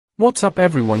What's up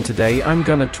everyone, today I'm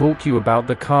gonna talk you about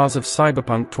the cars of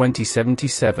Cyberpunk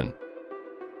 2077.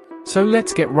 So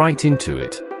let's get right into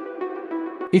it.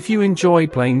 If you enjoy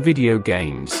playing video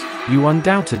games, you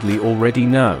undoubtedly already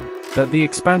know that the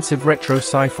expansive retro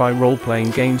sci-fi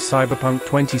role-playing game Cyberpunk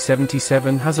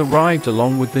 2077 has arrived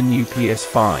along with the new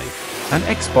PS5 and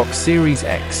Xbox Series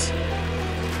X.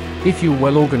 If you're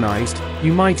well organized,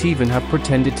 you might even have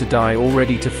pretended to die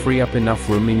already to free up enough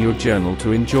room in your journal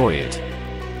to enjoy it.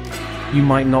 You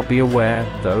might not be aware,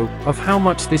 though, of how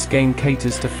much this game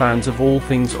caters to fans of all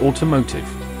things automotive.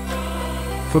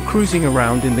 For cruising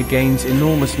around in the game's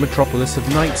enormous metropolis of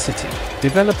Night City,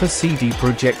 developer CD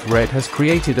Projekt Red has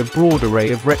created a broad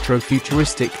array of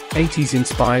retro-futuristic,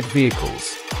 80s-inspired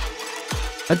vehicles.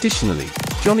 Additionally,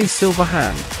 Johnny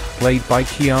Silverhand, played by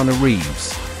Keanu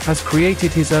Reeves, has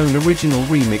created his own original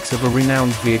remix of a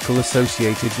renowned vehicle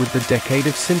associated with the decade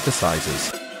of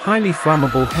synthesizers, highly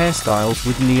flammable hairstyles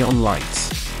with neon lights.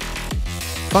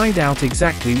 Find out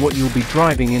exactly what you'll be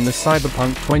driving in the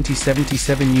Cyberpunk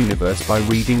 2077 universe by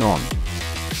reading on.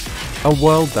 A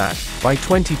world that, by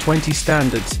 2020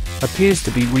 standards, appears to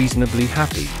be reasonably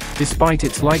happy, despite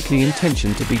its likely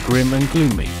intention to be grim and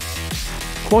gloomy.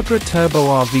 Quadra Turbo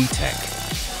RV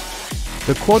Tech.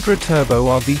 The Quadra Turbo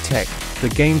RV Tech, the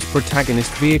game's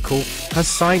protagonist vehicle, has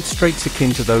side straights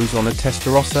akin to those on a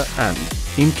Testarossa and,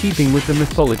 in keeping with the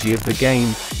mythology of the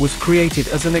game, was created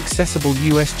as an accessible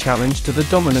US challenge to the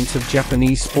dominance of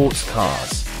Japanese sports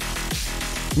cars.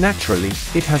 Naturally,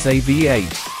 it has a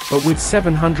V8, but with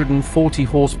 740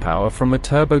 horsepower from a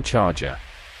turbocharger.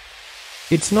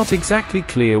 It's not exactly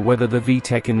clear whether the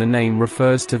VTEC in the name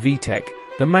refers to VTEC,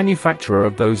 the manufacturer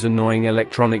of those annoying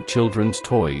electronic children's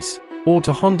toys, or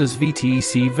to Honda's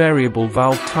VTEC variable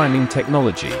valve timing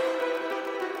technology.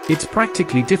 It's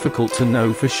practically difficult to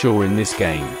know for sure in this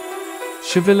game.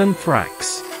 Chevillon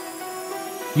Thrax.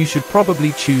 You should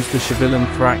probably choose the Chevillon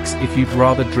Thrax if you'd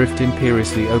rather drift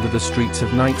imperiously over the streets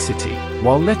of Night City,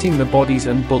 while letting the bodies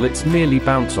and bullets merely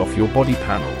bounce off your body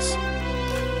panels.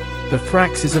 The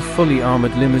Thrax is a fully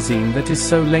armored limousine that is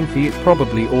so lengthy it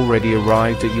probably already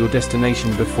arrived at your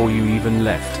destination before you even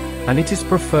left, and it is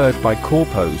preferred by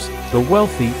corpos, the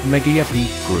wealthy,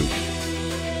 mega-yuppie group.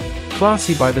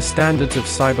 Classy by the standards of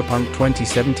Cyberpunk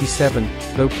 2077,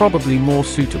 though probably more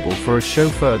suitable for a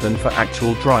chauffeur than for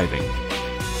actual driving.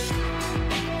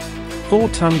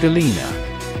 4-ton Galena.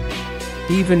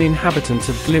 Even inhabitants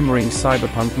of glimmering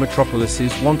cyberpunk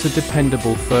metropolises want a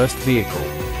dependable first vehicle,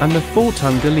 and the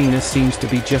 4-ton Galena seems to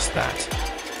be just that.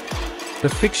 The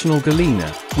fictional Galena,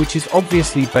 which is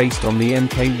obviously based on the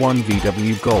Mk1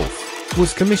 VW Golf,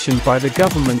 was commissioned by the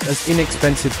government as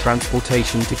inexpensive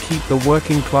transportation to keep the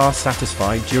working class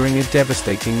satisfied during a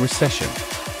devastating recession.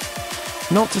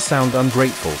 Not to sound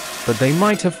ungrateful, but they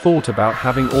might have thought about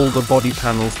having all the body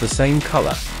panels the same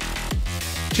color.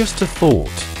 Just a thought.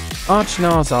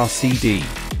 Archnaz RCD.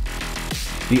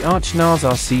 The Archnaz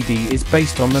RCD is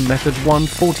based on the Method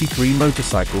 143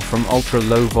 motorcycle from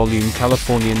ultra-low-volume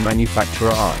Californian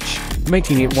manufacturer Arch,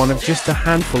 making it one of just a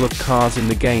handful of cars in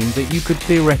the game that you could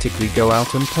theoretically go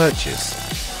out and purchase.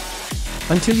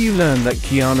 Until you learn that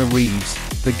Keanu Reeves,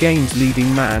 the game's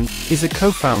leading man, is a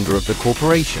co-founder of the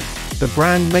corporation, the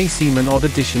brand may seem an odd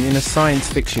addition in a science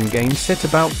fiction game set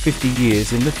about 50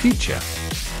 years in the future.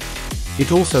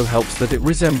 It also helps that it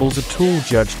resembles a tool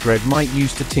Judge Dredd might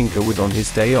use to tinker with on his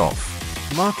day off.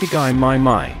 Markigai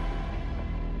my.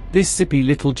 This zippy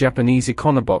little Japanese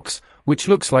econobox, which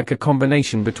looks like a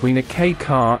combination between a K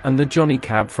car and the Johnny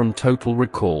Cab from Total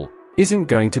Recall, isn't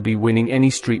going to be winning any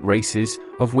street races,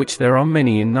 of which there are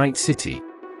many in Night City.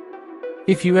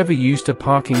 If you ever used a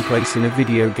parking place in a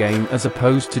video game as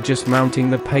opposed to just mounting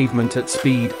the pavement at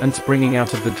speed and springing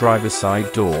out of the driver's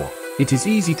side door, it is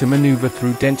easy to maneuver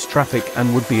through dense traffic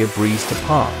and would be a breeze to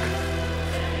park.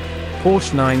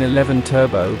 Porsche 911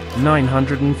 Turbo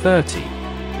 930.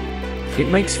 It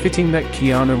makes fitting that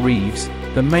Keanu Reeves,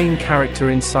 the main character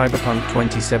in Cyberpunk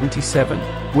 2077,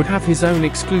 would have his own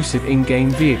exclusive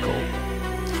in-game vehicle.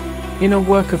 In a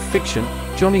work of fiction,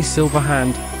 Johnny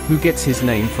Silverhand, who gets his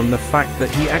name from the fact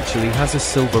that he actually has a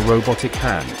silver robotic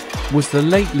hand, was the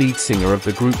late lead singer of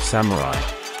the group Samurai.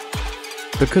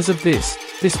 Because of this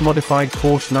modified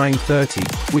Porsche 930,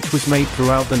 which was made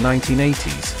throughout the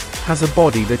 1980s, has a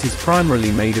body that is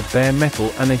primarily made of bare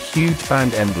metal and a huge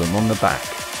band emblem on the back.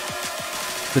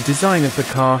 The design of the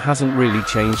car hasn't really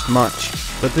changed much,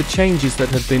 but the changes that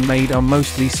have been made are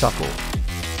mostly subtle.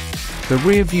 The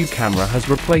rear-view camera has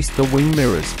replaced the wing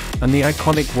mirrors, and the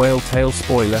iconic whale tail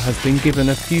spoiler has been given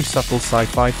a few subtle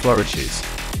sci-fi flourishes.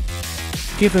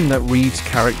 Given that Reeves'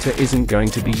 character isn't going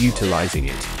to be utilizing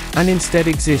it, and instead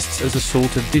exists as a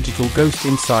sort of digital ghost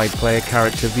inside player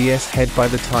character vs head by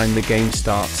the time the game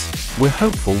starts. We're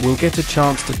hopeful we'll get a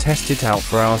chance to test it out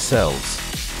for ourselves.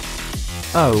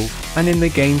 Oh, and in the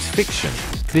game's fiction,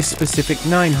 this specific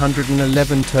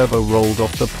 911 Turbo rolled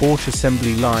off the Porsche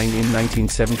assembly line in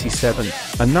 1977,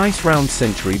 a nice round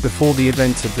century before the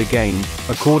events of the game,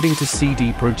 according to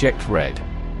CD Projekt Red.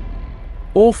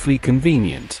 Awfully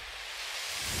convenient.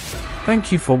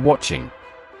 Thank you for watching.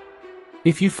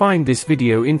 If you find this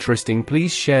video interesting,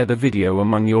 please share the video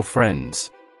among your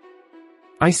friends.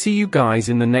 I see you guys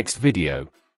in the next video.